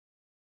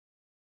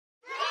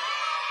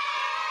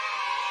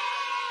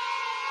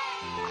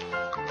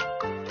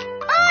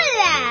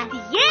Hola!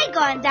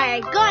 Diego and I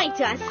are going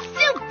to a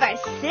super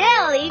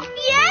silly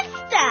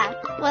fiesta.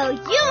 Will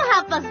you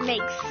help us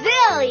make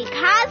silly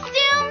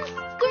costumes?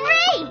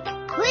 Great!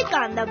 Click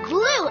on the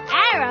blue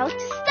arrow to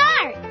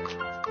start.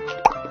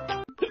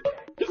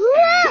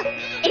 Look!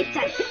 It's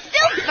a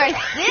super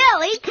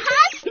silly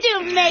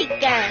costume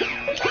maker.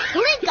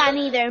 Click on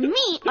either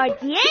me or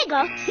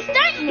Diego to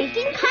start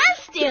making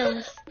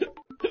costumes.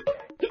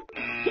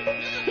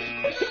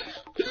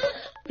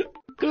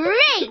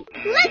 Great!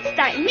 Let's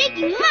start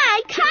making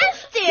my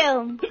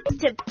costume.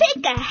 To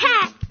pick a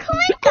hat,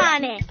 click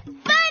on it.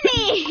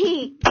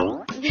 Funny!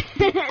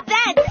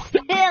 That's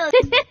silly.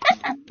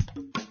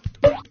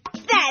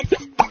 That's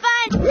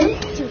fun.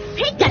 To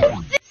pick a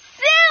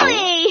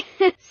silly.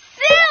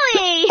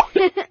 Silly.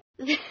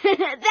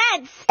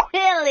 That's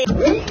silly.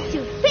 To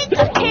pick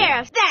a pair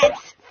of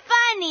that's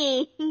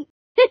funny.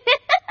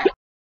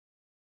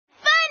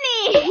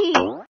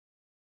 Funny.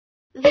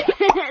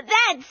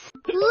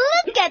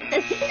 Look at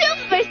the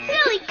super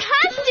silly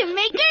costume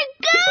maker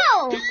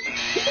go!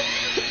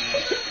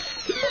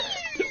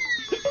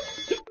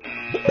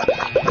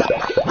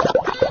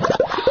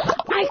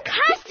 Our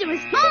costume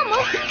is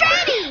almost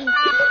ready!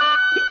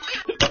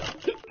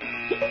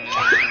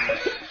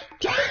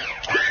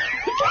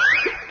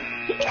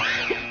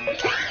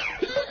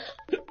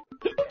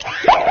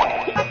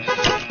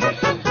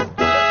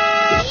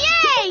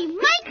 Yay!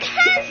 My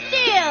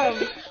costume!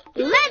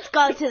 Let's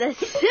go to the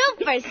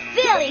super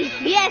silly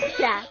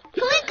fiesta.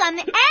 Click on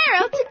the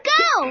arrow to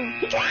go.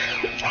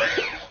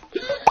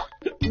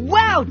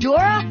 Wow,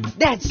 Dora!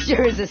 That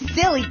sure is a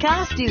silly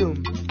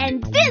costume.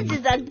 And this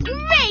is a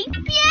great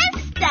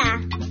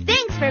fiesta.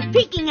 Thanks for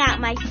picking out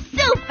my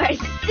super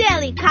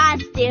silly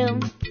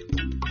costume.